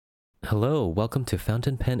Hello, welcome to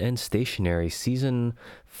Fountain Pen and Stationery, Season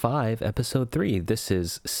 5, Episode 3. This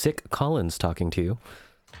is Sick Collins talking to you.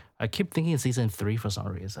 I keep thinking season 3 for some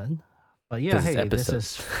reason. But yeah, This is hey, episode.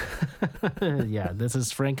 this is yeah, this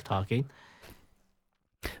is Frank talking.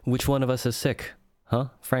 Which one of us is sick? Huh,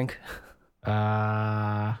 Frank?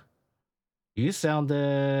 You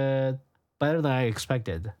sounded better than I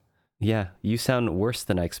expected. Yeah, you sound worse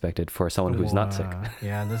than I expected for someone who's not sick.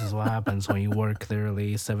 Yeah, this is what happens when you work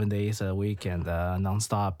literally 7 days a week and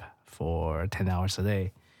nonstop for 10 hours a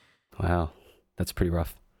day. Wow, that's pretty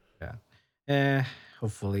rough. Yeah.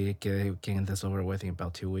 Hopefully getting this over with in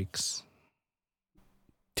about 2 weeks.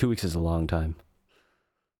 2 weeks is a long time.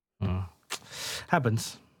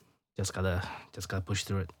 Happens. Just gotta push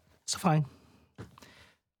through it. It's fine.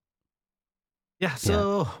 Yeah,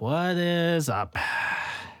 so what is up?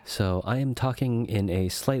 So I am talking in a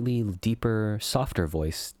slightly deeper, softer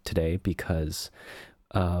voice today because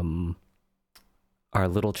our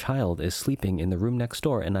little child is sleeping in the room next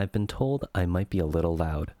door, and I've been told I might be a little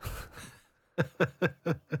loud.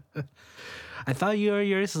 I thought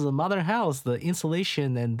yours is a modern house. The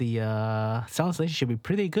insulation and the sound insulation should be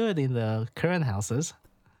pretty good in the current houses.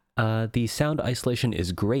 The sound isolation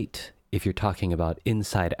is great if you're talking about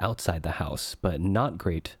inside-outside the house, but not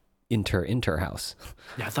great inter-house.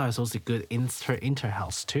 Yeah, I thought it was supposed to be good inter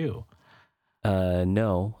house too.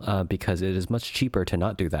 No, because it is much cheaper to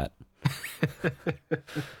not do that.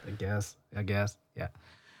 I guess, yeah.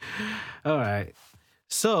 All right.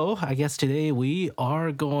 So I guess today we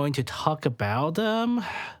are going to talk about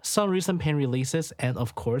some recent pen releases, and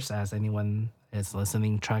of course, as anyone is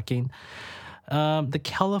listening, tracking, the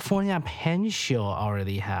California Pen Show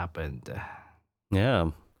already happened.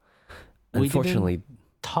 Yeah. Unfortunately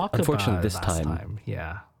this time.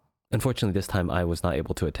 Yeah. Unfortunately, this time I was not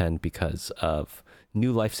able to attend because of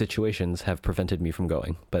new life situations have prevented me from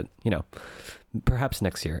going. But, perhaps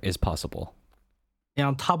next year is possible. And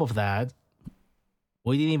on top of that,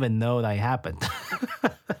 we didn't even know that it happened.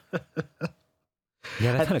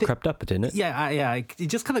 Yeah, that kind of crept up, didn't it? Yeah, it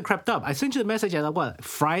just kind of crept up. I sent you the message at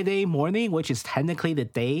Friday morning, which is technically the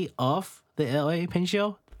day of the LA Pen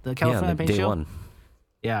Show, the California Pen day Show. One.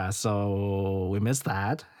 Yeah, so we missed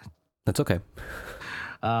that. That's okay.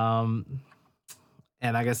 And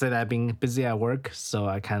like I said, I've been busy at work, so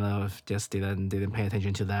I kind of just didn't pay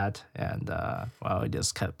attention to that, and it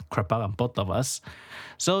just crept up on both of us.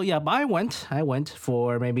 So yeah, but I went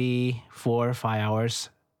for maybe 4 or 5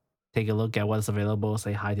 hours, take a look at what's available,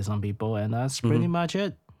 say hi to some people, and that's pretty much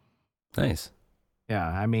it. Nice. Yeah,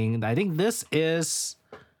 I mean, I think this is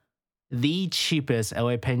the cheapest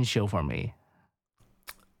LA Pen Show for me.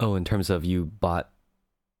 Oh, in terms of you bought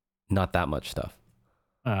not that much stuff.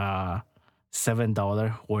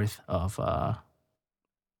 $7 worth of I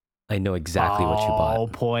know exactly what you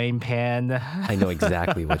bought. Ballpoint pen. I know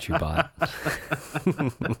exactly what you bought.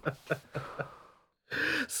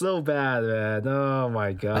 So bad, man. Oh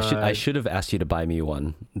my god. I should have asked you to buy me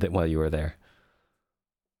one while you were there.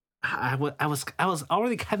 I was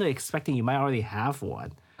already kind of expecting you might already have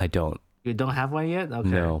one. I don't. You don't have one yet? Okay.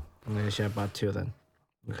 No. I'm gonna share about 2 then.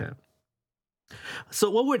 Okay.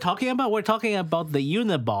 So what we're talking about the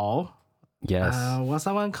Uniball. Yes. What's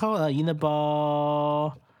that one called?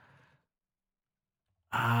 Uniball.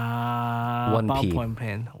 1P. Ballpoint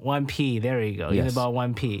pen. 1P. There you go. Yes. Uniball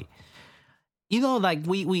 1P. Like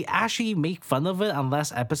we actually make fun of it on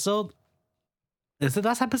last episode. Is it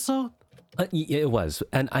last episode? It was.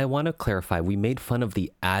 And I want to clarify, we made fun of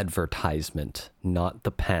the advertisement, not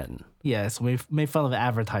the pen. Yes, we made fun of the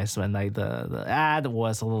advertisement. Like the ad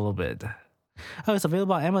was a little bit. Oh, it's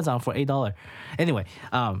available on Amazon for $8. Anyway,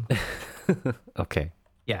 Okay.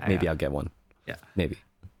 yeah, Maybe I'll get one. Yeah. Maybe.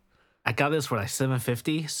 I got this for like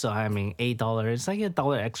 $7.50. So I mean $8. It's like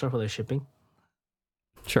 $1 extra for the shipping.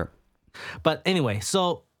 Sure. But anyway,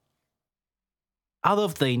 so out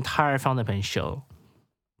of the entire Fountain Pen Show,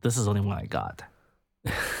 this is the only one I got.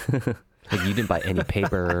 Like you didn't buy any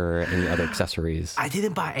paper or any other accessories. I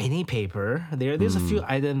didn't buy any paper. There's a few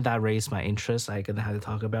items that raised my interest. I'm gonna have to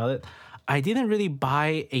talk about it. I didn't really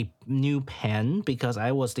buy a new pen because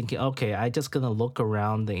I was thinking, okay, I just gonna look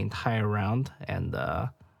around the entire round and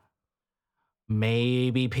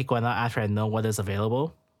maybe pick one out after I know what is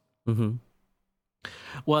available. Mm-hmm.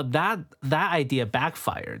 Well, that idea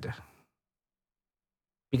backfired.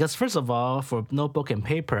 Because first of all, for notebook and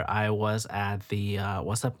paper, I was at the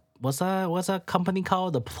what's that company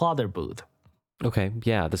called? The Plotter booth. Okay.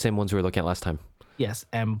 Yeah. The same ones we were looking at last time. Yes,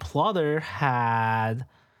 and Plotter had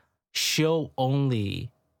show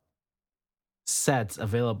only sets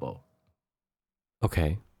available.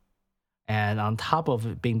 Okay. And on top of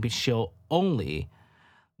it being show only,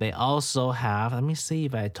 They also have, let me see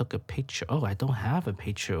if I took a picture. Oh, I don't have a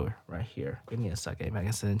picture right here. Give me a second if I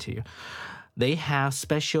can send it to you. They have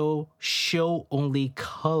special show only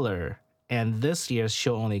color. And this year's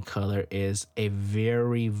show only color is a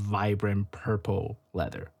very vibrant purple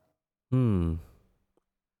leather.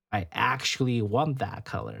 I actually want that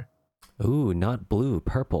color. Ooh, not blue,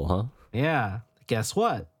 purple, huh? Yeah. Guess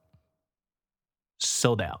what?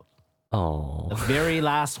 Sold out. Oh. The very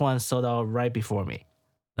last one sold out right before me.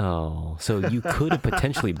 Oh, so you could have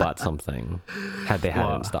potentially bought something had they had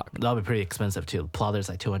it in stock. That'll be pretty expensive too. Plotter's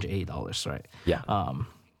like $280, right? Yeah.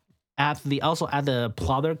 Add the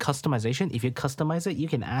plotter customization. If you customize it, you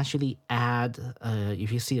can actually add.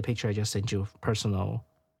 If you see the picture I just sent you, personal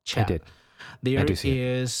chat. I did. There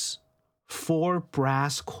is 4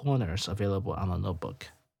 brass corners available on the notebook.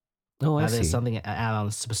 Oh, I see. That is something I add on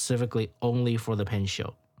specifically only for the pen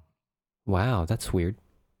show. Wow, that's weird.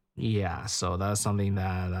 Yeah, so that's something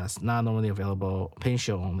that's not normally available, paint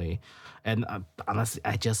show only. And honestly,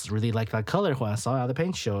 I just really like that color when I saw it at the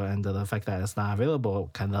paint show, and the fact that it's not available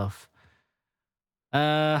kind of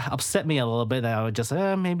upset me a little bit. I would just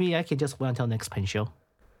maybe I could just wait until next paint show.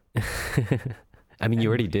 I mean, you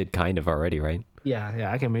already did kind of already, right?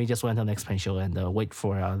 Yeah, I can maybe just wait until next paint show and wait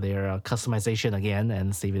for their customization again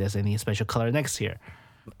and see if there's any special color next year.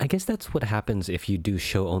 I guess that's what happens if you do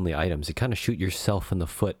show only items. You kind of shoot yourself in the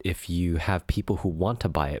foot if you have people who want to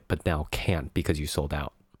buy it but now can't because you sold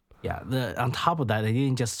out. Yeah, on top of that, they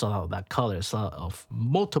didn't just sell out that color, it's sold out of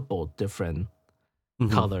multiple different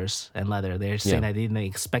colors and leather. They're saying they didn't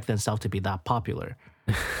expect themselves to be that popular.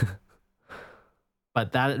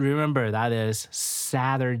 But remember, that is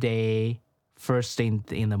Saturday, first thing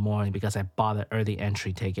in the morning, because I bought an early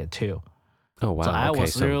entry ticket too. Oh wow!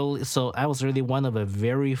 So I was really one of the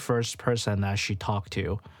very first person that she talked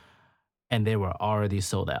to, and they were already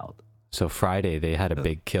sold out. So Friday they had a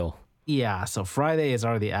big kill. Yeah, so Friday is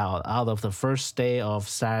already out. Out of the first day of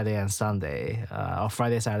Saturday and Sunday, or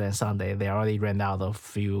Friday, Saturday, and Sunday, they already ran out of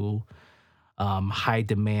few high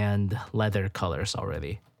demand leather colors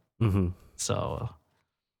already. So,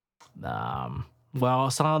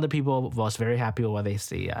 well, some other people was very happy with what they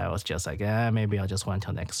see. I was just like, maybe I'll just wait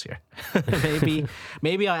until next year.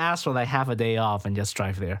 maybe I'll ask for like half a day off and just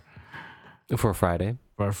drive there for Friday.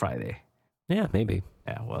 Yeah, maybe.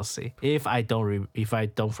 Yeah, we'll see. If I don't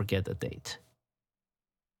forget the date,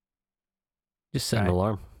 just set an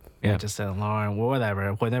alarm. Yeah, just set an alarm or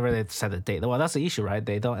whatever. Whenever they set a date. Well, that's the issue, right?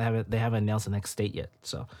 They don't have it. They haven't announced the next date yet.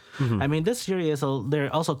 So, I mean, this year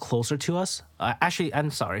they're also closer to us. Actually,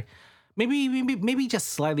 I'm sorry. Maybe just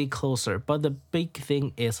slightly closer, but the big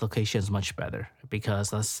thing is location is much better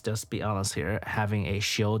because let's just be honest here, having a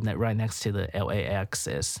show right next to the LAX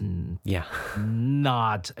is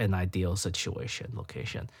not an ideal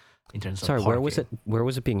location in terms of parking. Where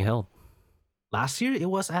was it being held? Last year it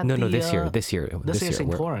was at this year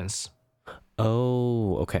St. Florence.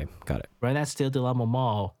 Oh, okay, got it. Right next to the Del Amo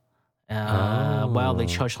Mall. While they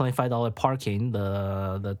charge $25 parking,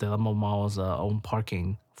 the Del Amo Mall's own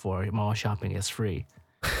parking for mall shopping is free.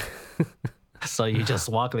 So you just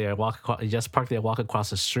walk there, you just park there, walk across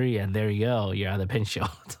the street, and there you go. You're at the pin show.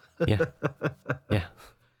 Yeah.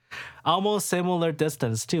 Almost similar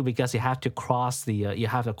distance too, because you have to cross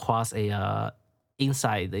a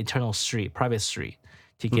inside the internal street, private street,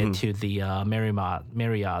 to get to the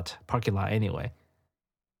Marriott parking lot anyway.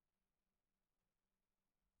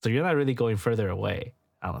 So you're not really going further away,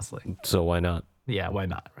 honestly. So why not? Yeah, why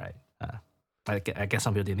not, right? I guess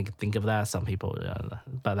some people didn't think of that. Some people,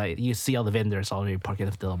 but you see all the vendors already parking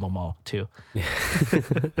at the mall too. I'm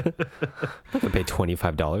not gonna pay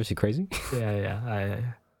 $25. You crazy? Yeah.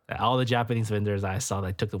 All the Japanese vendors I saw,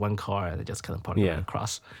 they took the one car and they just kind of parked right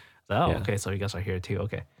across. So, okay, so you guys are here too.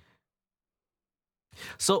 Okay.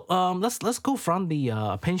 So let's go from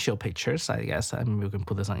the pen show pictures. I guess I mean we can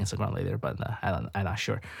put this on Instagram later, but I'm not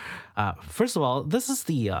sure. First of all, this is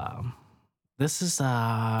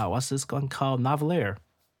what's this one called? Navalier.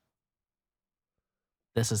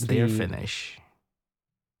 This is their finish.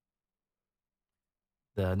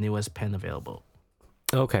 The newest pen available.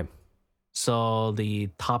 Okay. So the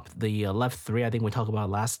left 3, I think we talked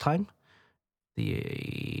about last time.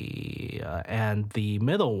 And the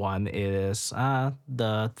middle one is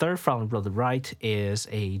the third from the right is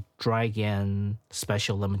a Dragon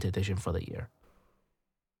special limited edition for the year.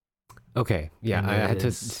 Okay, yeah, I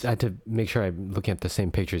had to make sure I'm looking at the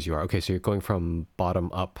same pictures you are. Okay, so you're going from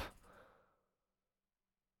bottom up.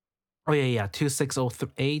 Oh yeah,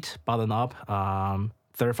 2608 bottom up.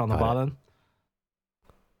 Third from the bottom.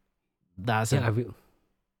 That's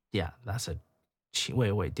that's a.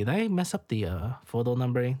 Wait, did I mess up the photo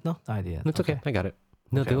numbering? No, I didn't. It's okay. I got it.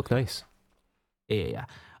 No, Okay, they look nice. Yeah.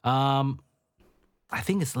 I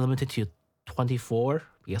think it's limited to 24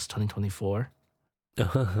 because 2024,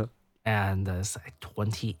 and it's like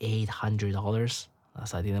 $2,800.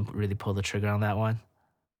 So I didn't really pull the trigger on that one.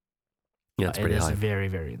 Yeah, it's But pretty it is high. very,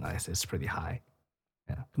 very nice. It's pretty high.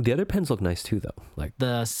 The other pens look nice too, though. Like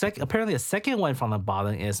Apparently the second one from the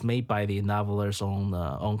bottom is made by the Noveler's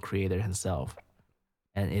own creator himself,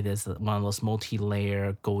 and it is one of those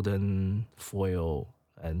multi-layer golden foil,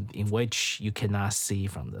 and in which you cannot see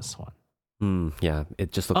from this one. yeah,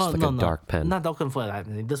 it just looks like a dark pen. Not golden foil.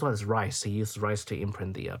 This one is rice. He used rice to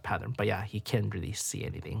imprint the pattern, but yeah, he can't really see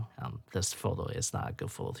anything. This photo is not a good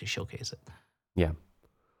photo to showcase it. Yeah.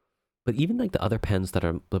 But even like the other pens that are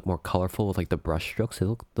a bit more colorful with like the brush strokes, they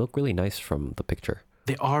look really nice from the picture.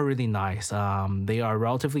 They are really nice. They are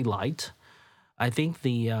relatively light. I think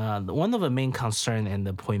the one of the main concern and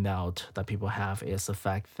the point out that people have is the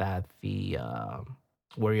fact that the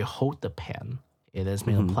where you hold the pen, it is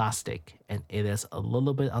made of plastic and it is a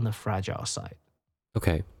little bit on the fragile side.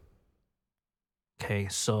 Okay. Okay,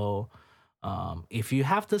 so if you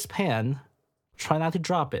have this pen, try not to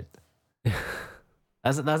drop it.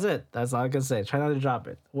 That's it. That's all I can say. Try not to drop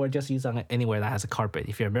it, or just use it anywhere that has a carpet.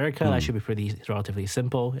 If you're America, that should be relatively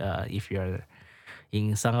simple. If you're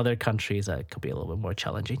in some other countries, it could be a little bit more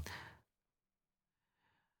challenging.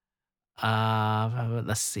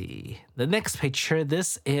 Let's see. The next picture.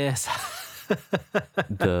 This is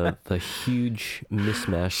the huge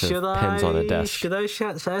mismatch of pens on a desk. Should I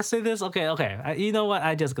say this? Okay. You know what?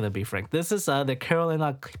 I'm just gonna be frank. This is the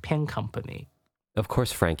Carolina Pen Company. Of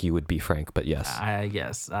course, Frank, you would be Frank, but yes.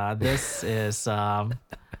 Yes. This is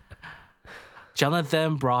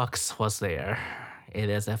Jonathan Brox was there. It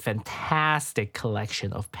is a fantastic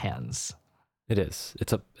collection of pens. It is.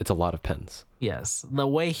 It's a lot of pens. Yes. The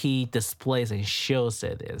way he displays and shows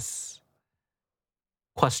it is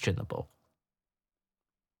questionable.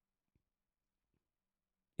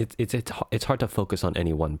 It's hard to focus on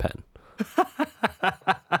any one pen.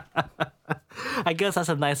 I guess that's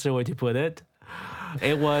a nicer way to put it.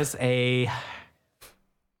 It was it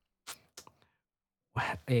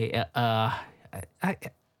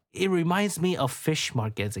reminds me of fish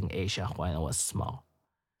markets in Asia when I was small.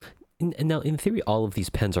 And now, in theory, all of these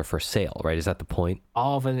pens are for sale, right? Is that the point?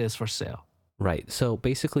 All of it is for sale. Right. So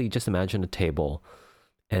basically, just imagine a table,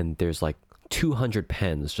 and there's like 200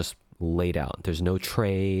 pens just laid out. There's no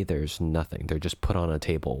tray. There's nothing. They're just put on a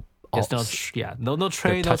table. There's no tray,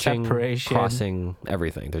 no separation, crossing,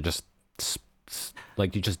 everything. They're just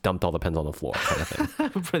like you just dumped all the pens on the floor, kind of thing.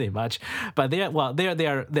 Pretty much. But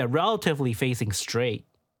they're relatively facing straight.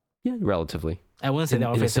 Yeah, relatively. I wouldn't say they're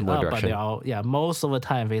all facing up, direction. but they're all most of the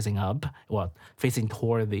time facing up. Well, facing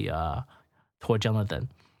toward toward Jonathan.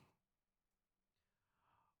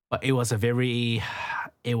 But it was a very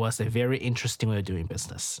interesting way of doing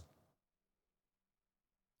business.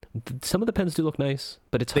 Some of the pens do look nice,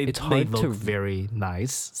 but it's hard they look to very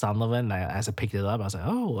nice. Some of them, as I picked it up, I was like,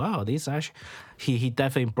 oh wow, these actually. He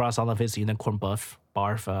definitely brought some of his unicorn barf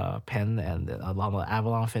pen and a lot of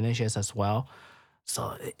Avalon finishes as well.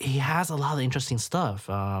 So he has a lot of interesting stuff.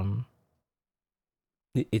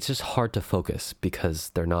 It's just hard to focus because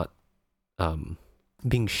they're not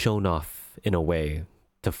being shown off in a way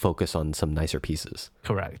to focus on some nicer pieces.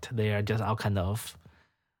 Correct. They are just all kind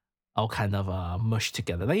of mushed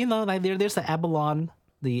together. Like there's the Avalon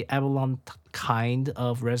kind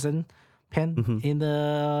of resin pen in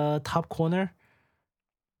the top corner.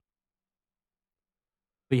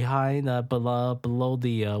 Behind, below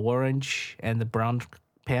the orange and the brown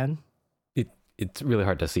pen. It's really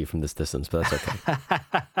hard to see from this distance, but that's okay.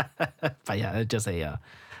 But yeah, it's just a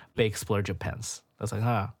big splurge of pens. That's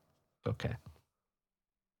like, okay.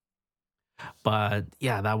 But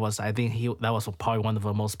yeah, that was probably one of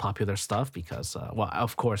the most popular stuff because,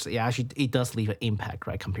 of course, it does leave an impact,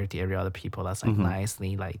 right, compared to every other people. That's like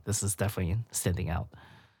nicely, like this is definitely standing out.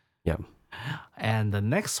 Yeah. And the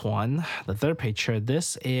next one, the third picture,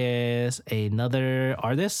 this is another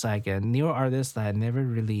artist, like a newer artist that I never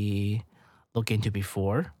really looked into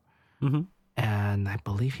before. And I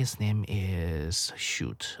believe his name is,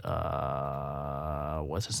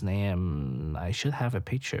 what's his name? I should have a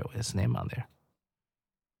picture with his name on there.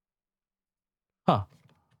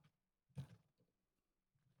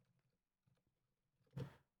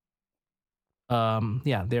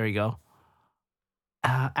 Yeah, there you go.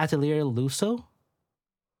 Atelier Luso.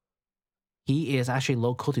 He is actually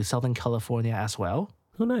local to Southern California as well.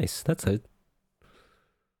 Oh, nice. That's it.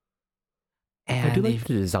 And I do like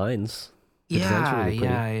the designs. The design's Yeah, really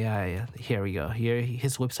pretty. yeah. Here we go. Here,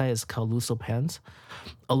 his website is called Luso Pens.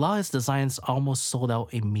 A lot of his designs almost sold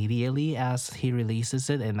out immediately as he releases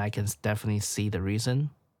it, and I can definitely see the reason.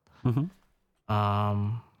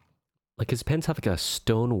 Um, Like his pens have like a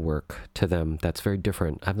stonework to them that's very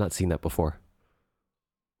different. I've not seen that before.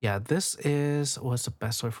 yeah, this is what's the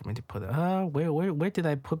best way for me to put it? Where did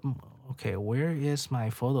I put? Okay, where is my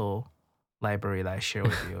photo library that I share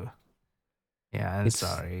with you? Yeah, I'm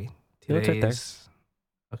sorry. No, it's right there.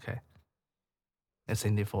 Okay. It's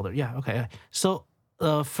in the folder. Yeah, okay. So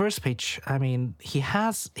first page, I mean,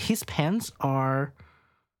 his pens are,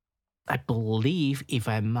 I believe, if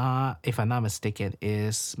I'm not mistaken,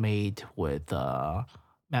 is made with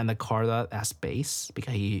Magna Carta as base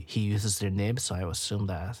because he uses their nib, so I assume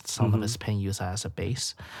that some of his pen use that as a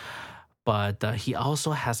base. But he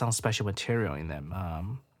also has some special material in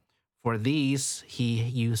them. For these, he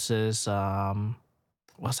uses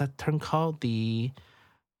what's that term called? The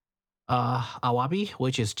awabi,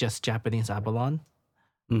 which is just Japanese abalone.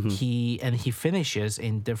 He finishes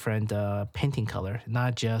in different painting color,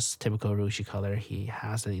 not just typical ruchi color. He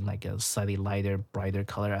has it in like a slightly lighter, brighter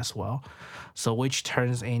color as well. So which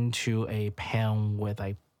turns into a pen with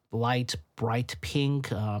a light, bright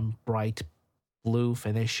pink, bright blue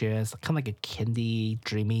finishes, kind of like a candy,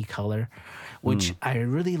 dreamy color, which I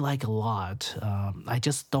really like a lot. I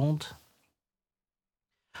just don't.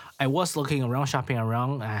 I was looking around, shopping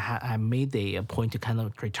around. I made a point to kind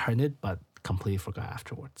of return it, but completely forgot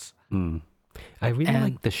afterwards. I really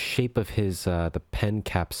like the shape of his the pen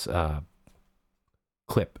caps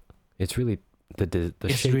clip. It's really the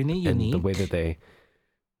it's shape really unique. And the way that they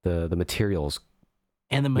the materials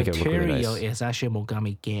and the material really nice. is actually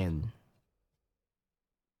Mogami Gen,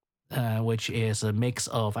 which is a mix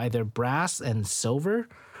of either brass and silver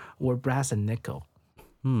or brass and nickel.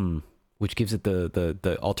 Which gives it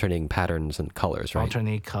the alternating patterns and colors, right?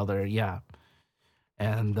 Alternate color, yeah.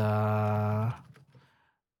 And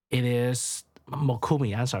it is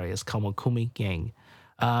Mokumi. I'm sorry, it's called Mokumi Gang.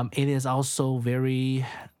 It is also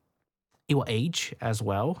it will age as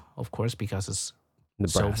well, of course, because it's the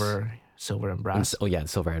silver and brass.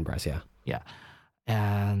 Silver and brass, yeah. Yeah.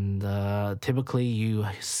 And typically you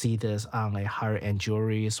see this on a higher end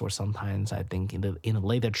jewelries, or sometimes I think in a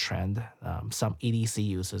later trend, some EDC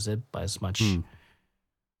uses it, but it's much.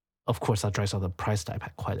 Of course, that drives up the price tag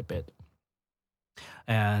quite a bit.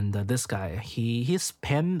 And this guy, his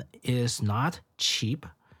pen is not cheap.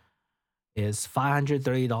 It's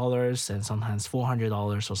 $530 and sometimes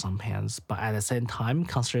 $400 for some pens. But at the same time,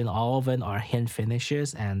 considering all of them are hand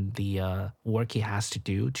finishes and the work he has to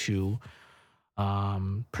do to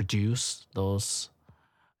produce those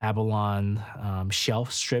abalone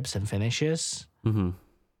shelf strips and finishes,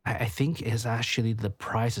 I think the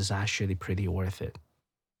price is actually pretty worth it.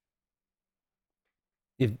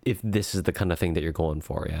 If this is the kind of thing that you're going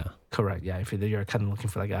for, yeah. Correct, yeah. If you're kind of looking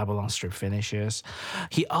for like abalone strip finishes.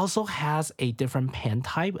 He also has a different pen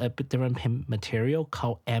type, a different pen material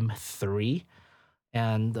called M3.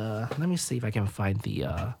 And let me see if I can find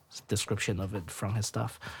the description of it from his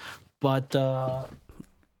stuff. But yeah,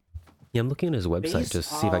 I'm looking at his website just to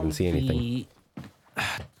see if I can see anything.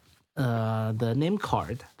 The name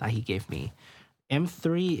card that he gave me,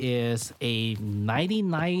 M3 is a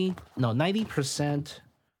 90%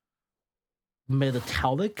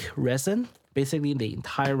 metallic resin. Basically, the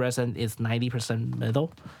entire resin is 90%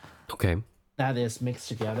 metal. Okay. That is mixed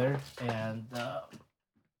together and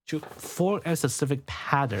to form a specific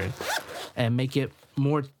pattern and make it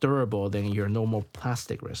more durable than your normal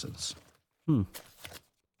plastic resins.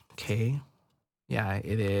 Okay. Yeah,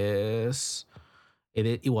 it is.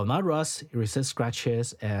 It will not rust, it resists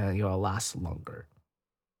scratches, and it will last longer.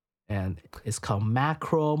 And it's called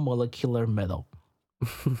macromolecular metal.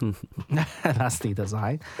 That's the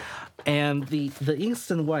design. And the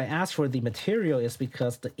instant why I asked for the material is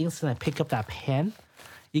because the instant I pick up that pen,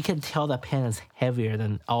 you can tell that pen is heavier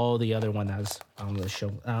than all the other one that's on the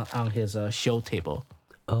show on his show table.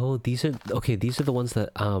 Oh, these are the ones that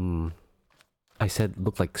I said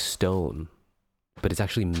look like stone, but it's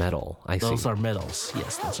actually metal. Those are metals.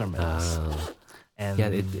 Yes, those are metals. And yeah,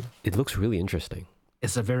 it looks really interesting.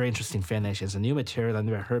 It's a very interesting finish. It's a new material I've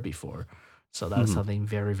never heard before. So that's something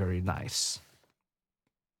very, very nice.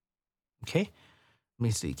 Okay. Let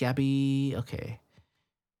me see. Gabby. Okay.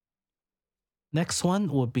 Next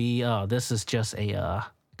one would be, this is just a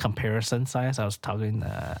comparison size. I was talking,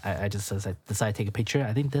 I just decided to take a picture.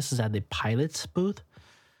 I think this is at the Pilot's booth.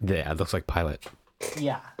 Yeah, it looks like Pilot.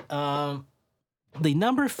 Yeah. The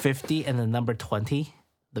number 50 and the number 20,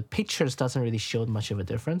 the pictures doesn't really show much of a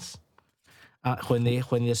difference. When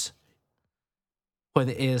when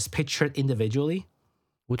it is pictured individually.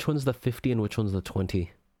 Which one's the 50 and which one's the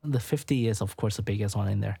 20? The 50 is, of course, the biggest one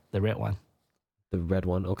in there, the red one. The red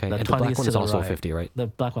one, okay. The And the 20 black is one to is the also right. 50, right? The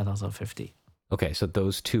black one is also 50. Okay, so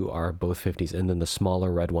those two are both 50s, and then the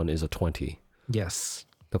smaller red one is a 20. Yes.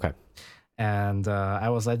 Okay. And I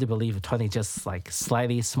was led to believe 20 just like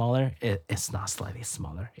slightly smaller. It's not slightly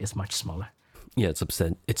smaller. It's much smaller. Yeah,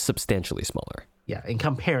 it's substantially smaller. Yeah, in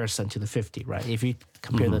comparison to the 50, right? If you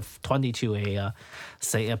compare the 20 to a,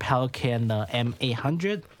 say, a Pelican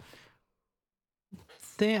M800,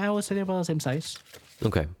 I would say they're about the same size.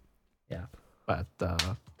 Okay. Yeah, but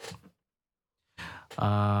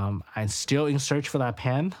I'm still in search for that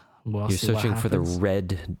pen. We'll You're see what searching for the happens.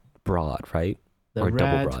 red broad, right? The or red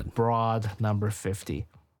double broad. broad number 50.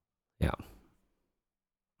 Yeah.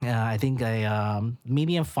 I think a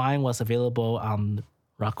medium fine was available on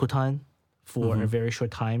Rakuten for a very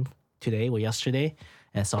short time today or yesterday,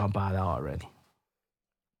 and so I'm bought out already.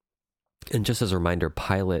 And just as a reminder,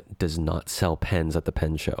 Pilot does not sell pens at the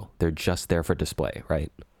pen show. They're just there for display,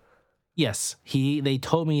 right? Yes, they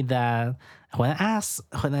told me that when I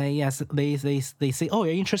they say, oh,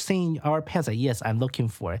 you're interested in our pens? Like, yes, I'm looking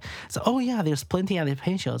for it. So, oh yeah, there's plenty at the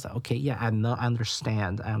pen shows. Okay, yeah, I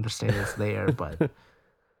understand it's there, but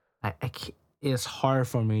I can't, it's hard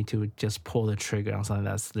for me to just pull the trigger on something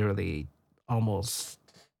that's literally almost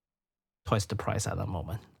twice the price at the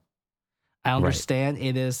moment. I understand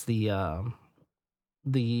it is the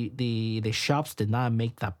shops did not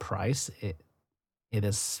make that price. It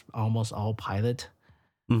is almost all Pilot,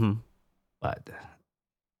 but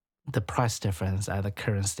the price difference at the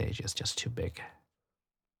current stage is just too big.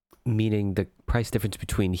 Meaning the price difference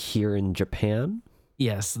between here and Japan?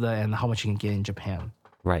 Yes, and how much you can get in Japan.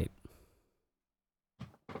 Right.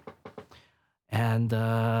 And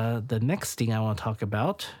the next thing I want to talk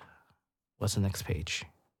about, what's the next page?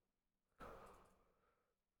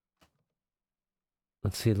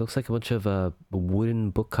 Let's see. It looks like a bunch of wooden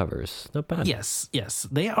book covers. Not bad. Yes.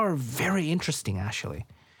 They are very interesting, actually.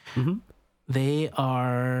 Mm-hmm. They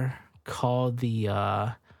are called the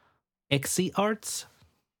ExiArts.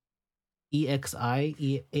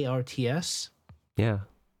 ExiArts. Yeah.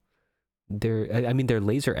 They're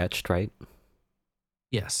laser etched, right?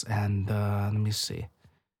 Yes, and let me see.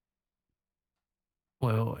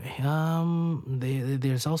 Well,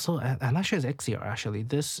 there's also, I'm not sure it's XCR actually.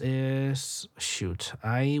 This is, shoot,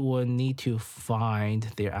 I will need to find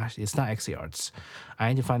it's not XCRs. I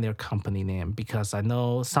need to find their company name because I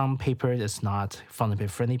know some paper is not fountain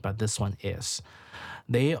friendly, but this one is.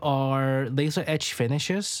 They are laser etch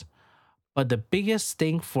finishes, but the biggest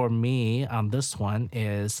thing for me on this one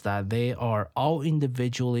is that they are all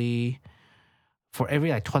individually, for every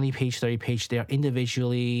like 20 page, 30 page, they are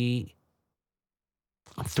individually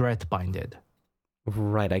thread binded.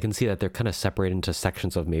 Right. I can see that they're kind of separated into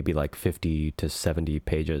sections of maybe like 50 to 70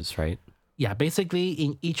 pages, right? Yeah, basically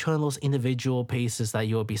in each one of those individual pieces that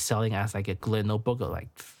you'll be selling as like a glit notebook or like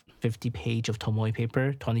 50 page of Tomoe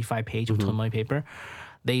paper, 25 page of Tomoe paper,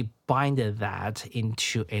 they binded that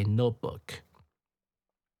into a notebook.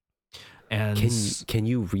 And can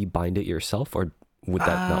you rebind it yourself, or would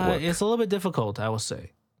that not work? It's a little bit difficult, I would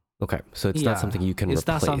say. Okay, so it's not something you can replace. It's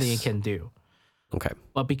not something you can do. Okay.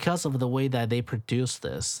 But because of the way that they produce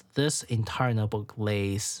this entire notebook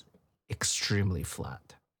lays extremely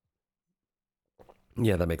flat.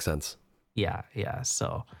 Yeah, that makes sense. Yeah.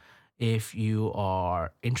 So if you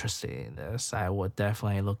are interested in this, I would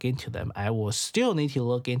definitely look into them. I will still need to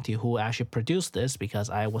look into who actually produced this because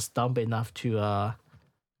I was dumb enough to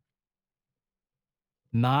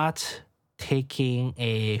not taking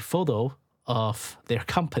a photo of their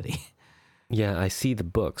company. Yeah, I see the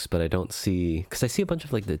books, but I don't see, because I see a bunch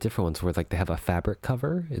of like the different ones where like they have a fabric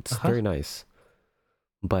cover. It's very nice.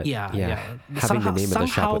 But yeah. Having the name of the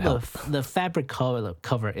shop would help. The fabric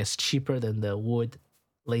cover is cheaper than the wood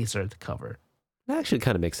lasered cover. That actually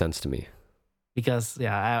kind of makes sense to me. Because I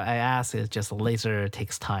asked, it's just laser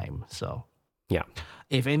takes time. So yeah.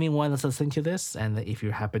 If anyone is listening to this, and if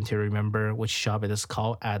you happen to remember which shop it is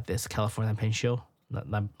called at this California Pen Show,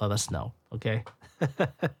 let us know, okay?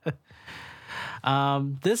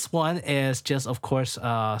 This one is just, of course,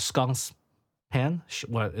 Skunk's pen.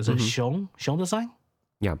 What is it? Xiong design?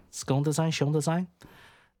 Yeah. Skunk design.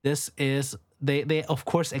 This is they of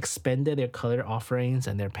course expanded their color offerings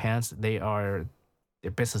and their pens. Their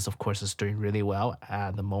business, of course, is doing really well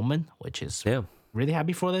at the moment, which is really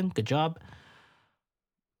happy for them. Good job.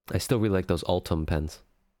 I still really like those Ultim pens.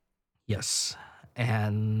 Yes.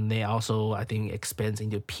 And they also, I think, expand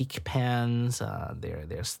into peak pens.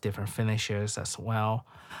 There's different finishes as well.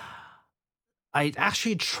 I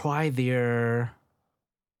actually tried their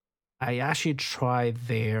I actually tried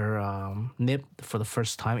their nib for the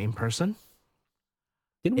first time in person.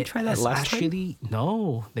 Didn't we try that last time?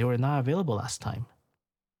 No, they were not available last time.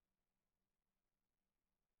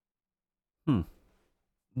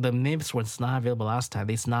 The nibs was not available last time.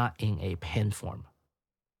 It's not in a pen form.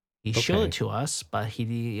 He showed it to us, but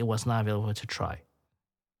it was not available to try.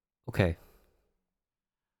 Okay.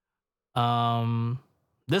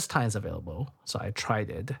 This time it's available, so I tried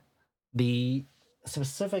it.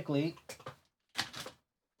 Specifically,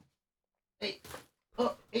 hey,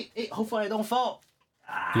 hopefully I don't fall.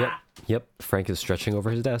 Yep. Frank is stretching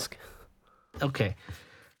over his desk. Okay,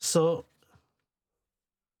 so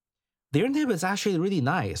their nib is actually really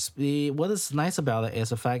nice. What is nice about it is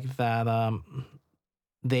the fact that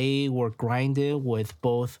they were grinded with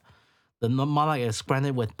both. The monarch is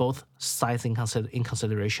grinded with both sides in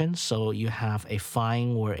consideration. So you have a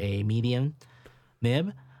fine or a medium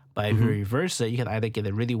nib. But if you reverse it, you can either get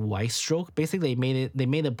a really wide stroke. Basically, they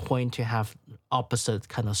made a point to have opposite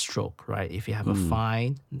kind of stroke, right? If you have a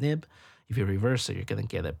fine nib, if you reverse it, you're gonna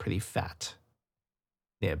get a pretty fat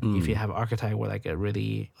nib. If you have archetype with like a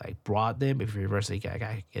really like broad nib, if you reverse it, you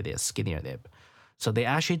get a skinnier nib. So they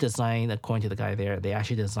actually designed, according to the guy there, they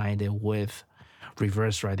actually designed it with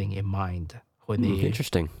reverse writing in mind when they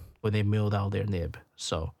milled out their nib.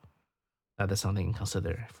 So that is something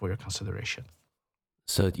for your consideration.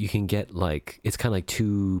 So you can get like, it's kind of like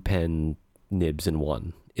 2 pen nibs in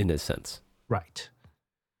one, in a sense. Right.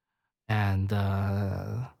 And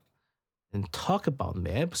talk about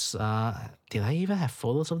nibs. Did I even have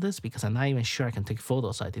photos of this? Because I'm not even sure I can take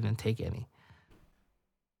photos. So I didn't take any.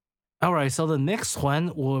 All right, so the next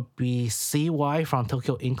one will be CY from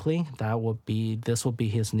Tokyo Inkling. This will be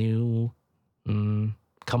his new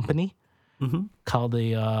company called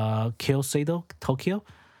the Kyoseido Tokyo.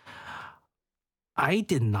 I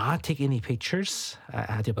did not take any pictures. I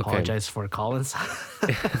had to apologize for Collins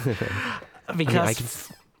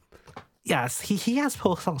because yes, he has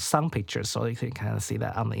posted some pictures, so you can kind of see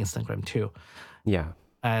that on the Instagram too. Yeah,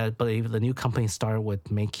 I believe the new company started with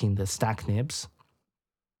making the stack nibs.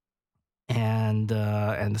 And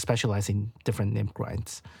specializing different nib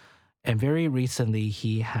grinds. And very recently,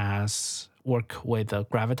 he has worked with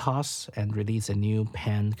Gravitas and released a new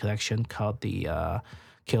pen collection called the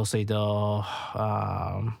Kyoseido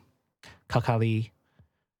Kakali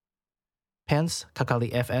pens,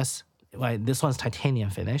 Kakali FS. Right, this one's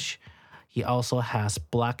titanium finish. He also has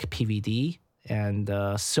black PVD and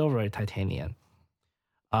silver titanium.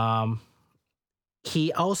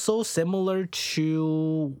 He also, similar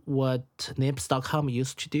to what nibs.com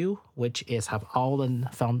used to do, which is have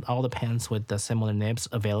found all the pens with the similar nibs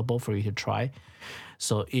available for you to try.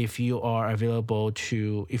 So if you're available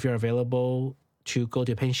to go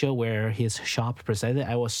to a pen show where his shop presented,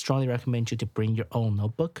 I would strongly recommend you to bring your own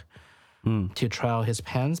notebook to try out his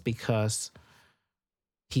pens, because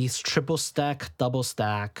his triple stack, double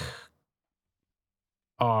stack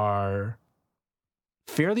are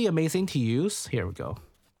fairly amazing to use. Here we go.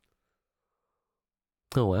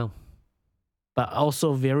 Oh, wow. But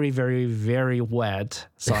also very, very, very wet.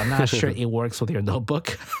 So I'm not sure it works with your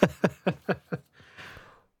notebook.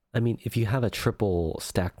 I mean, if you have a triple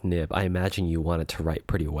stacked nib, I imagine you want it to write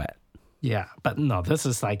pretty wet. Yeah, but no, this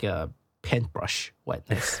is like a paintbrush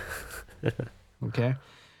wetness. Okay.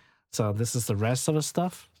 So this is the rest of the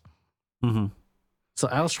stuff. So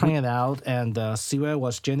I was trying it out, and Siwa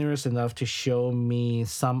was generous enough to show me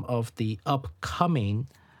some of the upcoming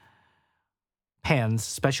pens,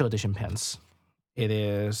 special edition pens.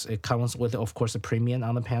 It comes with, of course, a premium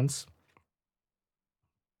on the pens,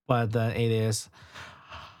 but I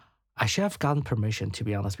should have gotten permission, to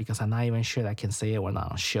be honest, because I'm not even sure I can say it or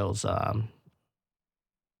not on shows.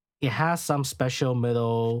 It has some special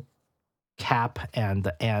middle cap and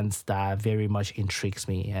the ends that very much intrigues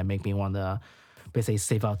me and make me want to basically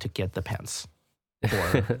save out to get the pens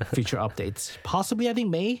for future updates. Possibly, I think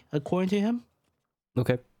May, according to him.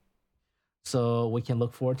 Okay. So we can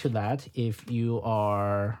look forward to that. If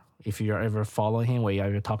you're ever following him or you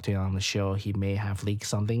ever talk to him on the show, he may have leaked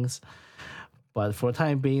some things. But for the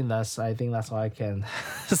time being, I think that's all I can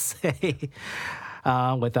say.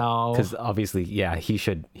 Without, because obviously, yeah, he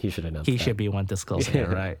should announce. He should be one disclosing it,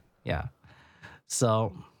 right? Yeah.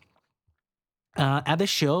 So at the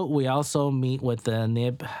show, we also meet with the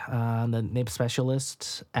nib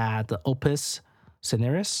specialist at the Opus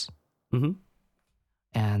Cineris.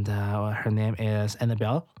 And her name is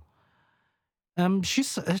Annabelle.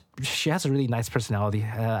 She has a really nice personality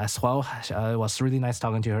as well. It was really nice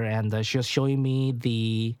talking to her, and she was showing me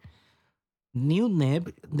the new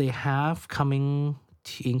nib they have coming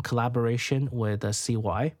in collaboration with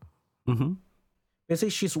CY. basically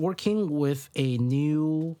she's working with a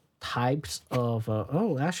new types of.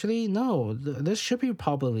 Actually, no, this should be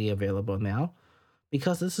probably available now,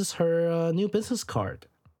 because this is her new business card.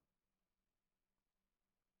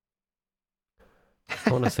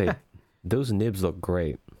 I want to say those nibs look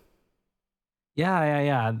great.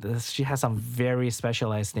 Yeah. She has some very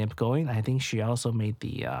specialized nib going. I think she also made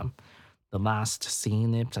the last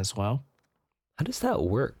scene nibs as well. How does that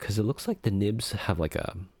work? Because it looks like the nibs have like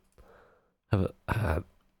a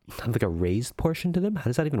raised portion to them. How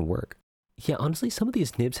does that even work? Yeah, honestly, some of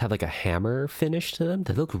these nibs have like a hammer finish to them.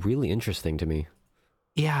 They look really interesting to me.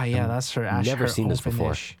 Yeah, that's her. Never her seen own this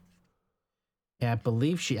before. finish. Yeah, I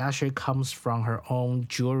believe she actually comes from her own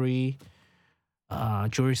jewelry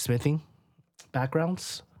smithing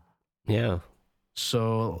backgrounds. Yeah.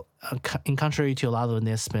 So, in contrary to a lot of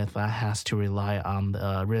nibsmith that has to rely on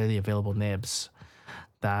the readily available nibs,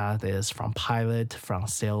 that is from pilot, from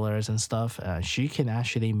sailors and stuff, she can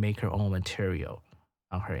actually make her own material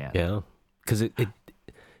on her end. Yeah, because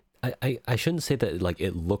I shouldn't say that like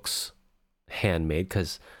it looks handmade,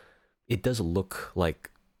 because it does look like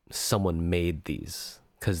someone made these.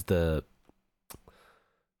 Because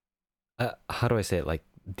how do I say it? Like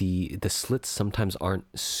the slits sometimes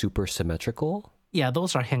aren't super symmetrical. Yeah,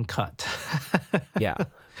 those are hand cut. Yeah,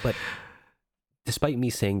 but despite me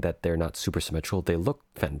saying that they're not super symmetrical, they look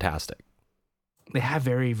fantastic. They have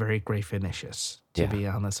very, very great finishes, to be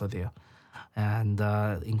honest with you. And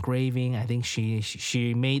engraving, I think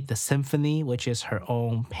she made the symphony, which is her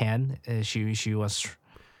own pen. She was,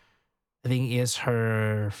 I think, is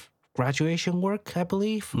her graduation work, I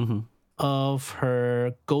believe, of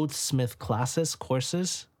her goldsmith classes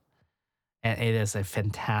courses, and it is a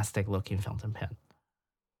fantastic looking fountain pen.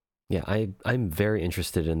 Yeah, I'm very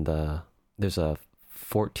interested in there's a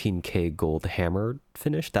 14K gold hammer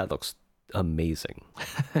finish that looks amazing.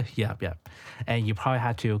 Yeah. And you probably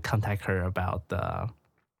had to contact her about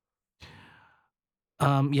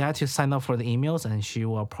you had to sign up for the emails, and she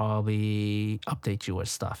will probably update you with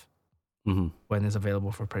stuff when it's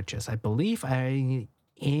available for purchase. I believe I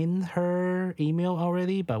in her email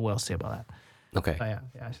already, but we'll see about that. Okay. But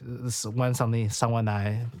yeah. This is someone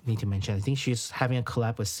I need to mention. I think she's having a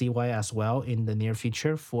collab with CY as well in the near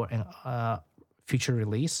future for an future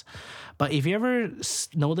release. But if you ever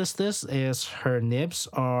notice this, is her nibs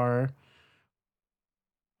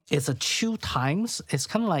it's a 2 times. It's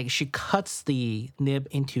kind of like she cuts the nib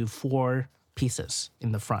into 4 pieces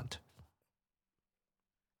in the front,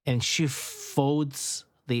 and she folds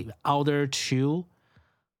the outer 2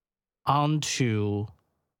 onto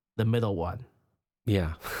the middle one.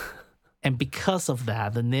 Yeah. And because of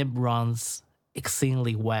that, the nib runs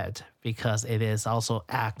exceedingly wet, because it is also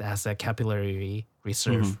act as a capillary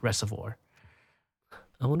reservoir.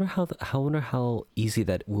 I wonder how easy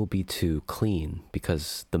that will be to clean,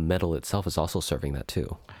 because the metal itself is also serving that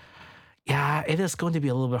too. Yeah, it is going to be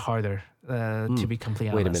a little bit harder, to be completely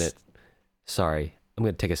honest. Wait a minute. Sorry, I'm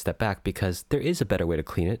going to take a step back, because there is a better way to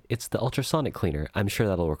clean it. It's the ultrasonic cleaner. I'm sure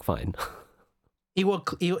that'll work fine. It will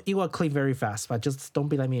clean very fast, but just don't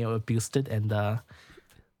be like me, abuse it and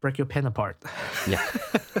break your pen apart. Yeah.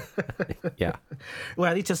 Yeah.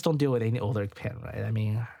 Well, you just don't deal with any older pen, right? I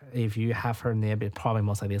mean, if you have her nib, it probably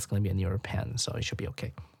most likely it's going to be a newer pen, so it should be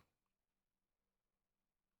okay.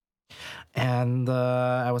 And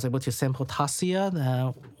I was able to sample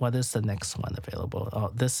Tassia. What is the next one available?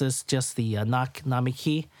 Oh, this is just the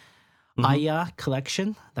Namiki Aya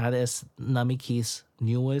collection. That is Namiki's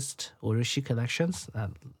newest Urushi collections.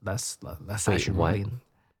 That's Wait, actually what? really...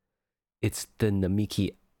 It's the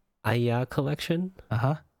Namiki Aya collection?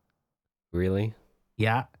 Really?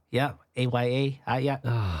 Yeah. AYA. Aya.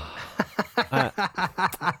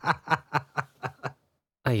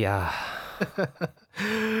 Yeah.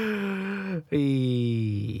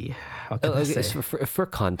 What can I say? For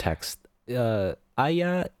context,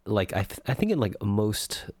 Aya, like I think in like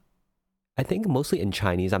mostly in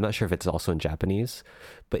Chinese. I'm not sure if it's also in Japanese,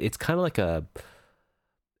 but it's kind of like a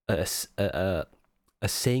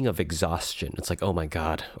saying of exhaustion. It's like, oh my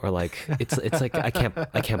god, or like it's like I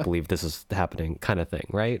can't believe this is happening, kind of thing,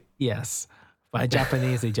 right? Yes, by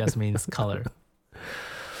Japanese it just means color.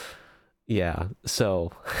 Yeah,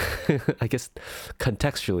 so I guess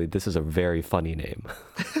contextually this is a very funny name.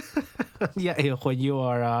 Yeah, when you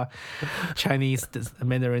are Chinese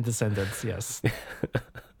Mandarin descendants, yes.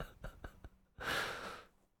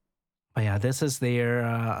 But yeah, this is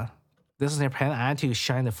their pen. I had to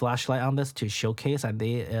shine the flashlight on this to showcase, and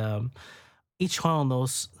they each one of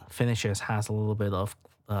those finishes has a little bit of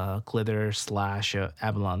glitter /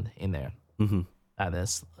 Avalon in there. That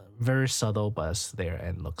is very subtle, but it's there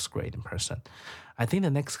and looks great in person. I think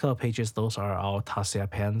the next couple of pages, those are all Tassia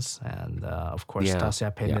pens. And of course, Yeah,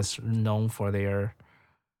 Tassia pen yeah. is known for their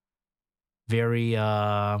very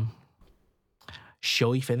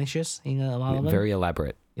showy finishes in a lot of them. Very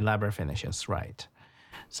elaborate. Elaborate finishes, right.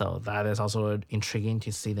 So that is also intriguing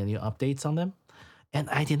to see the new updates on them. And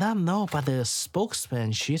I did not know, but the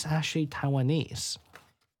spokesman, she's actually Taiwanese.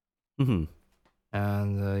 Mm-hmm.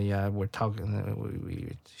 And yeah, we're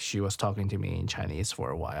talking. She was talking to me in Chinese for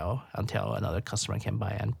a while until another customer came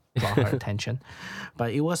by and brought her attention.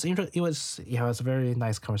 But it was a very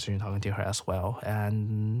nice conversation talking to her as well.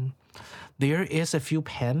 And there is a few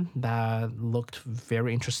pen that looked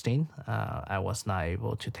very interesting. I was not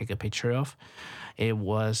able to take a picture of. It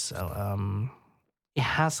was it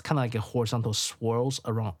has kind of like a horizontal swirls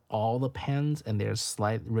around all the pens, and there's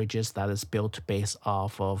slight ridges that is built based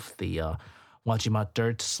off of the Wajima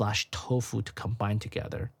dirt / tofu to combine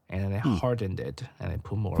together, and they hardened it and they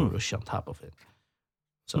put more urushi on top of it.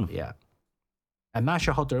 So yeah, I'm not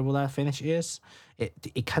sure how durable that finish is.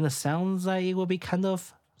 It kind of sounds like it will be kind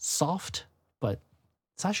of soft, but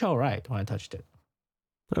it's actually all right when I touched it.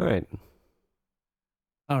 All right.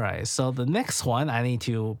 All right, so the next one, I need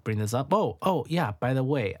to bring this up. Oh yeah, by the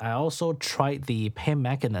way, I also tried the pen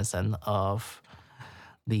mechanism of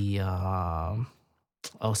the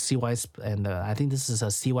CY's, and I think this is a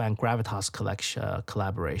CY and Gravitas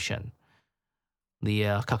collaboration. The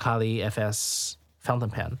Kakali FS fountain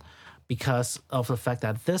pen, because of the fact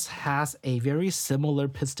that this has a very similar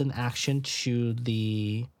piston action to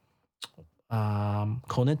the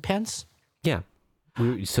Konid pens. Yeah.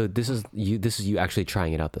 So this is you actually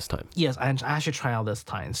trying it out this time. Yes, I'm actually trying out this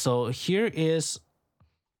time. So here is,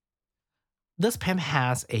 this pen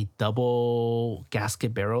has a double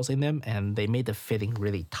gasket barrels in them, and they made the fitting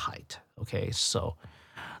really tight. Okay, so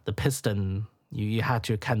the piston, you had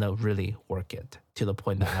to kind of really work it to the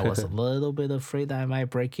point that I was a little bit afraid that I might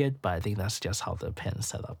break it, but I think that's just how the pen is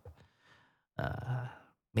set up.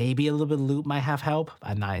 Maybe a little bit of lube might have help.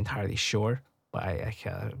 I'm not entirely sure, but I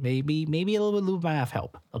maybe a little bit of lube might have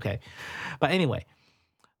help. Okay, but anyway.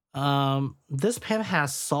 This pen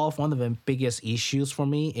has solved one of the biggest issues for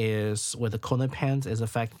me is with the Konid pens is the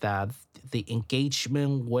fact that the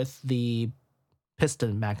engagement with the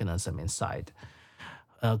piston mechanism inside.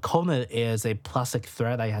 Konid is a plastic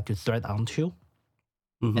thread that you have to thread onto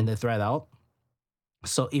and then thread out.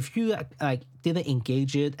 So if you didn't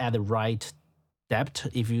engage it at the right depth,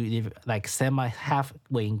 if like semi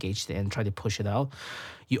halfway engaged it and try to push it out,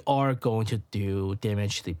 you are going to do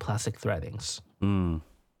damage to the plastic threadings.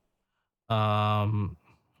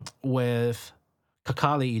 With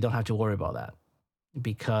Kakali, you don't have to worry about that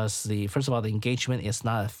because first of all, the engagement is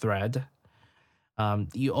not a thread.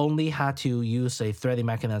 You only have to use a threading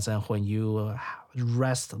mechanism when you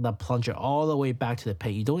rest the plunger all the way back to the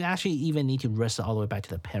pen. You don't actually even need to rest it all the way back to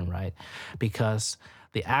the pen, right? Because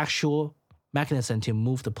the actual mechanism to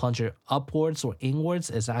move the plunger upwards or inwards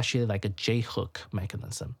is actually like a J-hook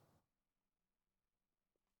mechanism.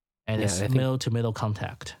 And it's middle-to-middle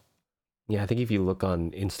contact. Yeah, I think if you look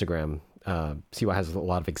on Instagram, CY has a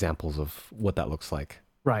lot of examples of what that looks like.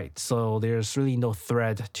 Right. So there's really no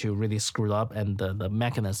thread to really screw it up, and the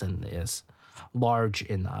mechanism is large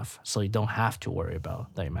enough, so you don't have to worry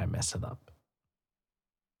about that you might mess it up.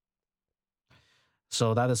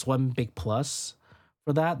 So that is one big plus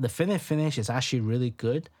for that. The finish is actually really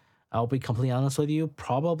good. I'll be completely honest with you,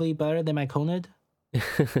 probably better than my Konid.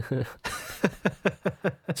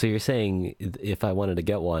 So you're saying if I wanted to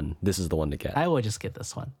get one, this is the one to get? I would just get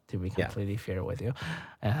this one, to be completely fair with you.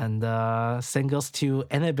 And same goes to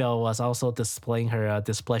Annabelle, was also displaying her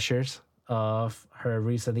displeasures of her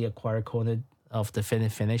recently acquired Konid of the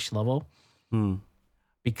finish level,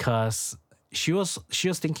 because she was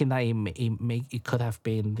thinking that it could have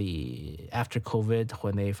been the after COVID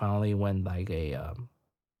when they finally went like a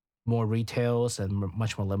more retails and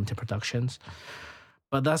much more limited productions.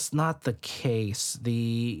 But that's not the case.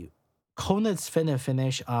 The Konid's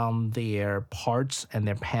finish on their parts and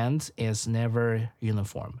their pens is never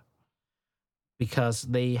uniform because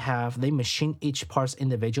they machine each parts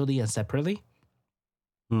individually and separately.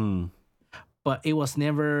 But it was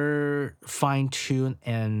never fine-tuned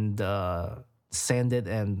and sanded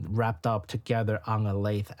and wrapped up together on a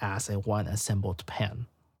lathe as a one assembled pen.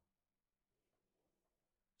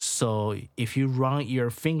 So if you run your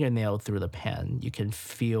fingernail through the pen, you can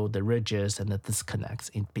feel the ridges and the disconnects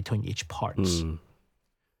in between each parts.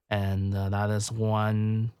 And that is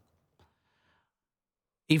one.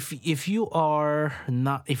 If you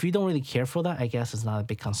don't really care for that, I guess it's not a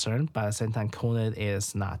big concern. But at the same time, Konid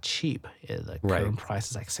is not cheap. The current price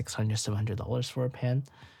is like $600, $700 for a pen.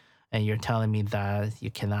 and you're telling me that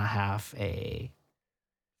you cannot have a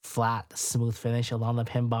flat, smooth finish along the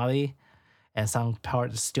pen body, and some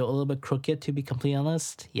part is still a little bit crooked, to be completely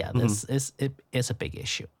honest, yeah, this is a big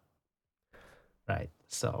issue, right?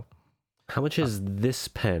 So, how much is this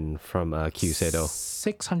pen from Kyuseido?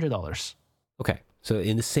 $600. Okay, so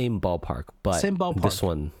in the same ballpark, but Same ballpark. This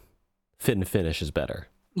one, fit and finish is better.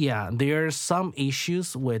 Yeah, there are some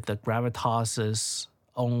issues with the Gravitas's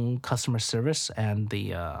own customer service and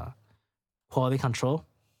the quality control.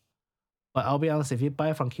 But I'll be honest, if you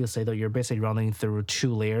buy from Kyuseido, you're basically running through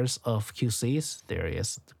 2 layers of QCs. There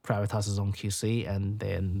is Gravitas's own QC, and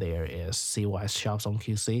then there is CY's shop's own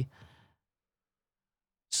QC.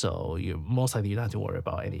 So you most likely don't have to worry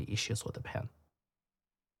about any issues with the pen.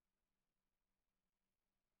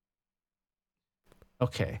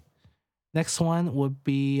 Okay. Next one would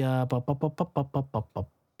be where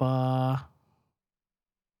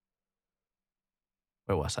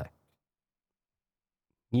was I?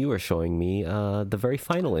 You were showing me the very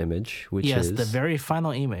final image, which is the very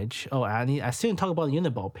final image. Oh, I still didn't talk about the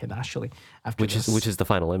Uniball pen actually. After which is the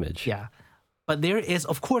final image. Yeah, but there is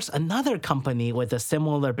of course another company with a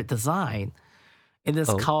similar design. It is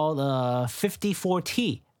called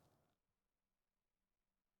 54T.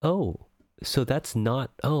 Oh, so that's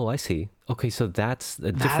not. Oh, I see. Okay, so that's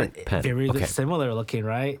a different pen. Very similar looking,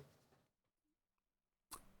 right?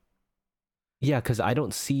 Yeah, because I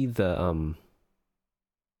don't see the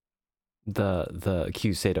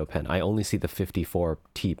Kyuseido pen. I only see the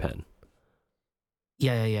 54T pen.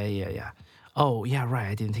 Yeah. Oh, yeah, right.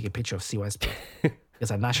 I didn't take a picture of CY's pen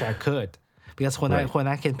because I'm not sure I could. Because when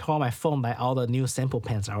I can pull out my phone, like all the new sample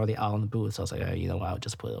pens are already out on the booth. So I was like, you know what, I'll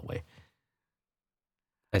just put it away.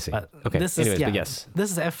 I see. But okay. This is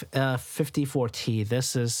F54T.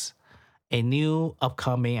 This is a new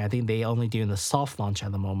upcoming. I think they only doing the soft launch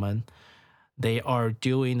at the moment. They are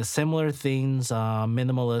doing the similar things,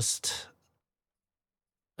 minimalist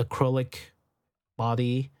acrylic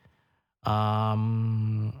body.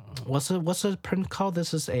 What's the print called?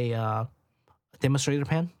 This is a demonstrator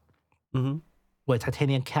pen with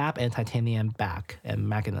titanium cap and titanium back and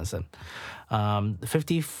mechanism.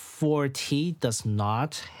 54T does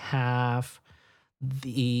not have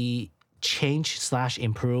the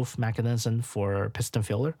change/improve mechanism for piston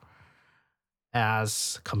filler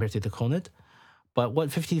as compared to the Konid. But what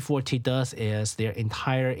 54T does is their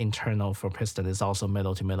entire internal for piston is also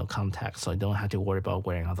metal-to-metal contact, so you don't have to worry about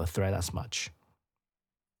wearing out the thread as much,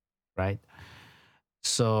 right?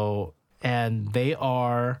 So, and they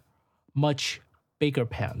are much bigger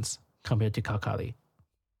pens compared to Kakali.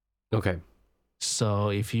 Okay. So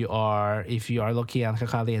if you are looking at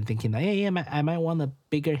Kakali and thinking, hey, I might want a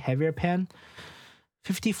bigger, heavier pen,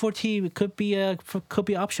 54T could be an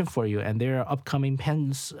option for you. And there are upcoming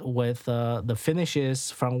pens with the finishes,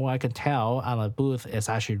 from what I can tell on the booth, is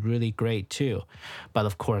actually really great too. But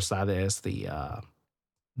of course, that is the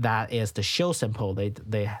show sample.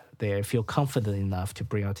 They feel confident enough to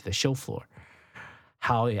bring out to the show floor.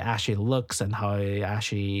 How it actually looks and how it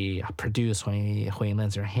actually produces when it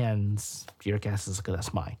lands your hands, your guess is as good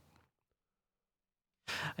as mine.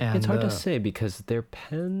 And it's hard to say because their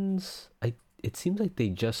pens, it seems like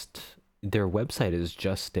their website is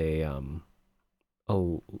just a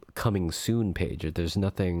coming soon page. There's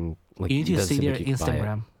nothing like you need to see their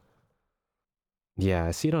Instagram. Yeah,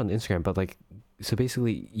 I see it on Instagram, but so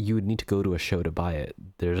basically you would need to go to a show to buy it.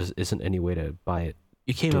 There just isn't any way to buy it.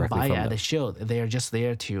 You can't even buy it at the show. They are just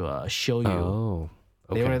there to show you. Oh,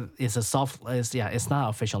 okay. It's not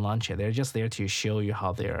official launch yet. They're just there to show you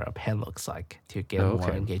how their pen looks like to get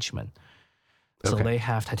more engagement. So they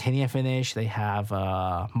have titanium finish. They have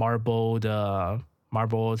marbled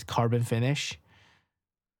carbon finish.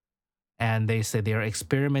 And they say they're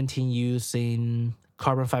experimenting using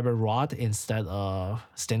carbon fiber rod instead of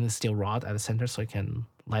stainless steel rod at the center, so it can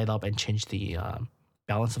light up and change the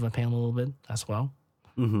balance of the pen a little bit as well.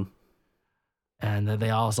 Mm-hmm. And they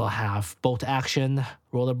also have bolt action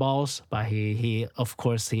roller balls, but he of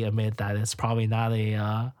course he admit that it's probably not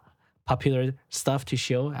a popular stuff to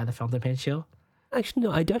show at the fountain pen show. Actually,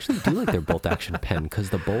 no, I actually do like their bolt action pen because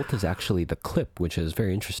the bolt is actually the clip, which is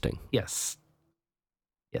very interesting. Yes.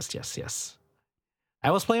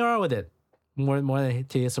 I was playing around with it more than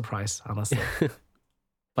to his surprise, honestly.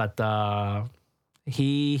 But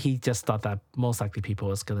he just thought that most likely people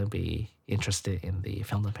was gonna be interested in the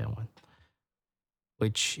fountain pen one,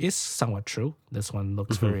 which is somewhat true. This one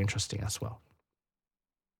looks very interesting as well.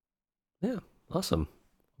 Yeah, awesome.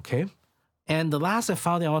 Okay. And the last I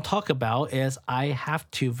want to talk about is I have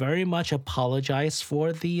to very much apologize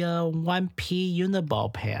for the 1P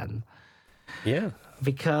Uniball pen. Yeah.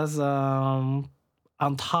 Because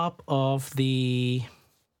on top of the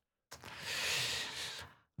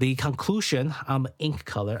conclusion on the ink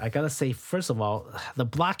color, I gotta say, first of all, the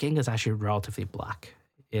black ink is actually relatively black.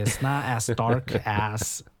 It's not as dark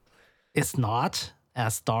as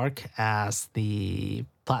the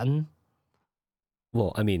platinum.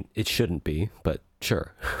 Well, I mean, it shouldn't be, but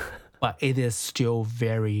sure. But it is still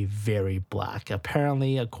very, very black.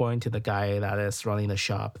 Apparently, according to the guy that is running the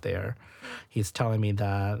shop there, he's telling me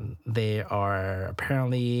that they are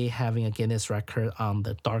apparently having a Guinness record on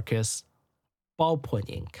the darkest ballpoint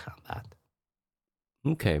ink on that.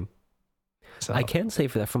 Okay. So I can say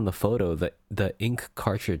for that from the photo that the ink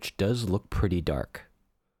cartridge does look pretty dark.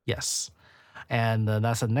 yes. And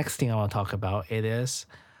that's the next thing I want to talk about. It is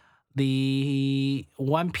the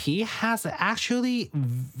 1P has actually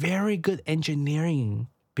very good engineering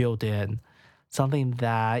built in, something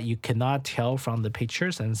that you cannot tell from the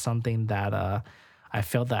pictures, and something that I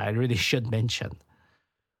felt that I really should mention.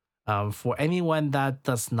 For anyone that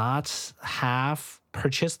does not have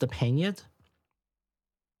purchased the pen yet,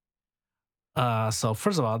 so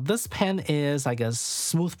first of all, this pen is like a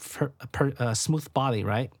smooth smooth body,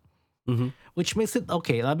 right? Mm-hmm. Which makes it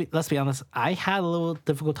okay. Let's be honest. I had a little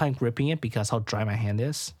difficult time gripping it because how dry my hand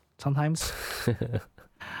is sometimes.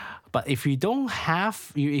 But if you don't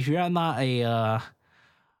have, if you're not a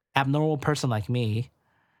abnormal person like me,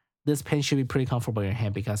 this pen should be pretty comfortable in your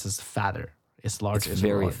hand because it's fatter. It's larger. It's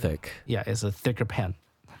very thick. Yeah, it's a thicker pen.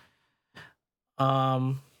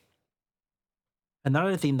 Another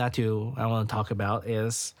thing that I want to talk about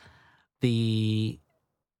is the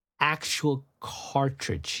actual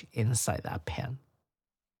cartridge inside that pen.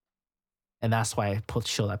 And that's why I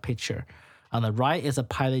show that picture. On the right is a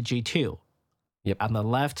Pilot G2. Yep. On the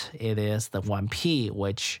left, it is the 1P,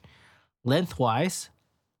 which lengthwise,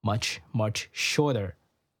 much, much shorter.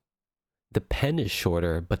 The pen is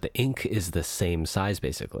shorter, but the ink is the same size,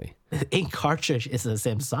 basically. The ink cartridge is the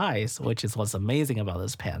same size, which is what's amazing about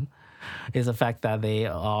this pen, is the fact that they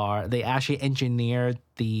actually engineered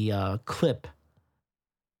the clip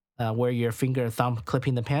where your finger thumb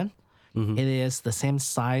clipping the pen. Mm-hmm. It is the same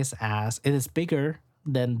size it is bigger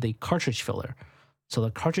than the cartridge filler. So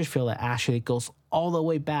the cartridge filler actually goes all the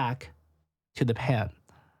way back to the pen.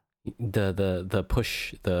 The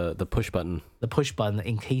push button. The push button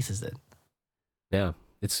encases it. Yeah,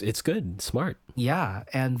 it's good, smart. Yeah,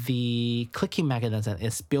 and the clicking mechanism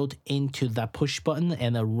is built into that push button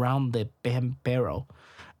and around the pen barrel.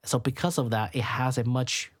 So because of that, it has a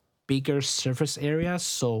much bigger surface area,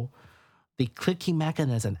 so the clicking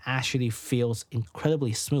mechanism actually feels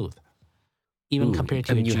incredibly smooth, even compared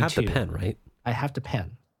to I mean, the G2. You have the pen, right? I have the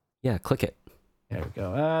pen. Yeah, click it. There we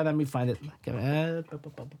go. Let me find it. You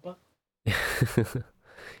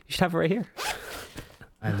should have it right here.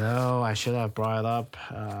 I know, I should have brought it up,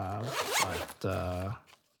 but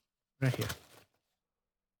right here.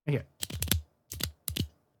 Right here.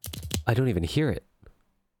 I don't even hear it.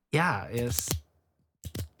 Yeah, it's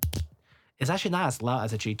actually not as loud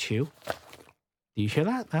as a G2. Do you hear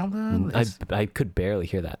that? I could barely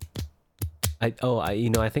hear that. I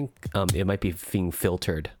think it might be being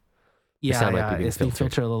filtered. Yeah, it's being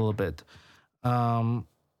filtered a little bit.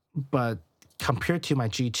 But compared to my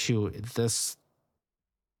G2,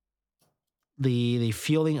 the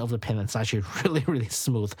feeling of the pen is actually really, really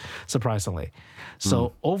smooth, surprisingly.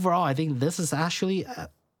 So overall, I think this is actually,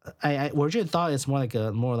 I originally thought it's more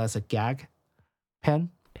or less a gag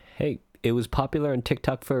pen. Hey, it was popular on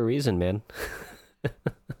TikTok for a reason, man.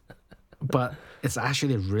 But it's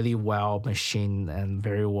actually a really well machined and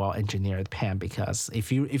very well engineered pen, because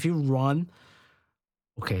if you run,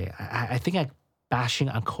 okay, I think I'm bashing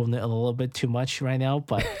on Conet a little bit too much right now,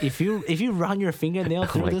 but if you run your fingernail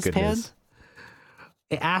through this pen,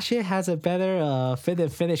 it actually has a better fit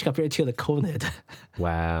and finish compared to the Conet.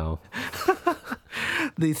 Wow.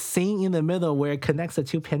 The thing in the middle where it connects the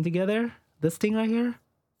two pen together, this thing right here.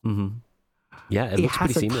 Mm-hmm. Yeah, it looks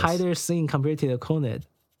pretty seamless. It has a tighter thing compared to the Conet.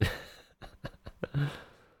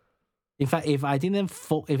 In fact, if I didn't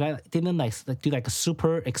do like a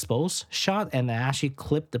super exposed shot and I actually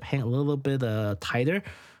clip the pen a little bit tighter,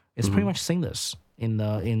 it's pretty much seamless in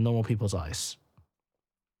normal people's eyes.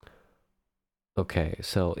 Okay,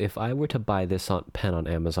 so if I were to buy this pen on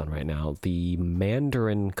Amazon right now, the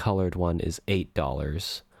Mandarin colored one is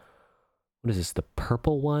 $8. What is this? The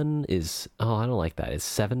purple one is, I don't like that. It's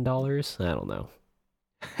 $7? I don't know.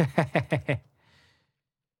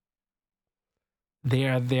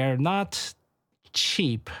 They're not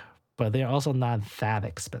cheap, but they're also not that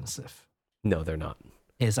expensive. No, they're not.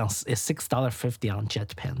 It's $6.50 on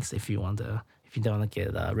JetPens if you don't want to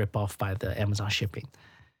get ripped off by the Amazon shipping.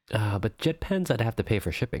 But jet pens, I'd have to pay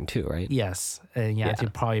for shipping too, right? Yes, and to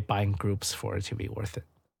probably buy in groups for it to be worth it.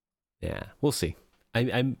 Yeah, we'll see.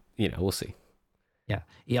 I'm we'll see. Yeah.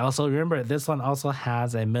 You also remember this one also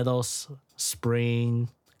has a middle spring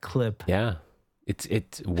clip. Yeah,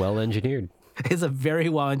 it's well engineered. It's a very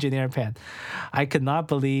well engineered pen. I could not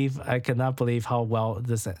believe how well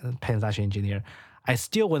this pen is actually engineered. I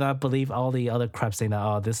still would not believe all the other crap saying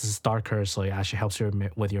that this is darker, so it actually helps you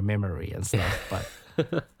with your memory and stuff. But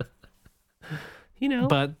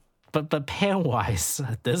but pen wise,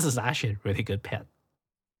 this is actually a really good pen.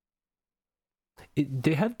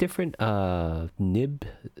 They have different not nib,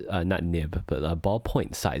 but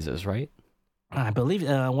ballpoint sizes, right? I believe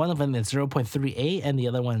one of them is 0.38 and the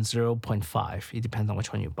other one is 0.5. It depends on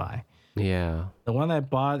which one you buy. Yeah. The one I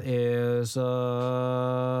bought is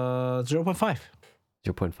 0.5.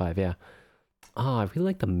 0.5, yeah. Oh, I really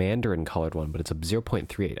like the Mandarin colored one, but it's a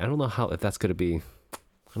 0.38. I don't know if that's going to be...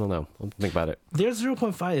 I don't know. I'll think about it. Their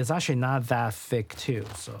 0.5 is actually not that thick too,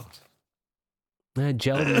 so...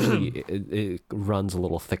 Gel usually it runs a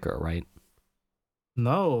little thicker, right?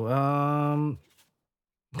 No,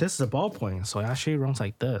 this is a ballpoint, so it actually runs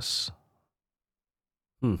like this.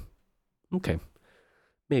 Okay.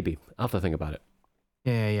 Maybe. I'll have to think about it.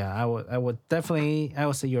 Yeah. I would say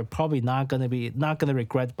you're probably not gonna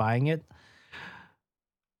regret buying it.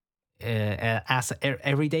 As an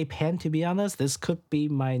everyday pen, to be honest, this could be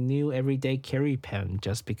my new everyday carry pen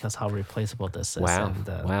just because how replaceable this is. Wow. And,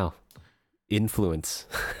 wow. Influence.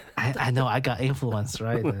 I know, I got influence,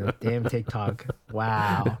 right? The damn TikTok.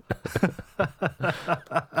 Wow.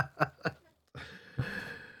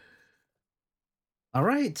 All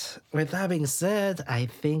right. With that being said, I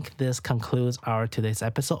think this concludes our today's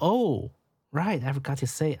episode. Oh, right. I forgot to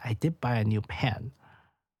say I did buy a new pen.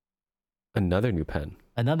 Another new pen,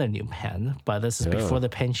 but this is before the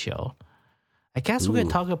pen show. I guess we can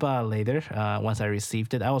talk about it later once I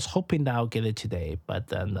received it. I was hoping that I'll get it today, but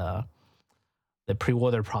then the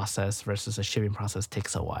pre-order process versus the shipping process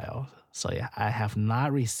takes a while. So yeah, I have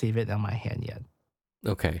not received it in my hand yet.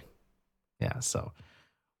 Okay. Yeah, so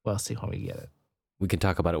we'll see when we get it. We can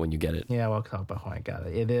talk about it when you get it. Yeah, we'll talk about when I got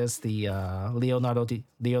it. It is the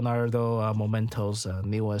Leonardo Momento's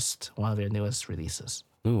one of their newest releases.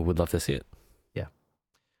 Ooh, would love to see it. Yeah.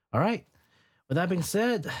 All right. With that being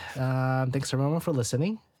said, thanks everyone for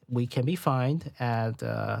listening. We can be found at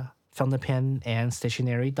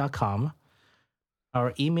fountainpenandstationery.com.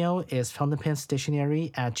 Our email is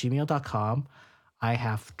fountainpenstationery@gmail.com. I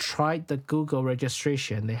have tried the Google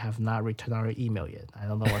registration. They have not returned our email yet. I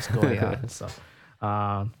don't know what's going on. So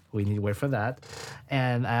we need to wait for that.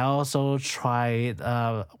 And I also tried,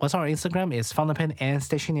 what's our Instagram? Is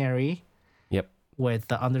fountainpenandstationery. Yep. With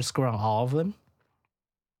the underscore on all of them.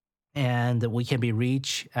 And we can be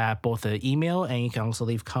reached at both the email and you can also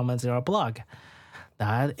leave comments in our blog.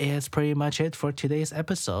 That is pretty much it for today's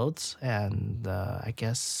episodes. And I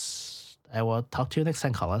guess I will talk to you next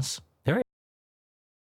time, Collins.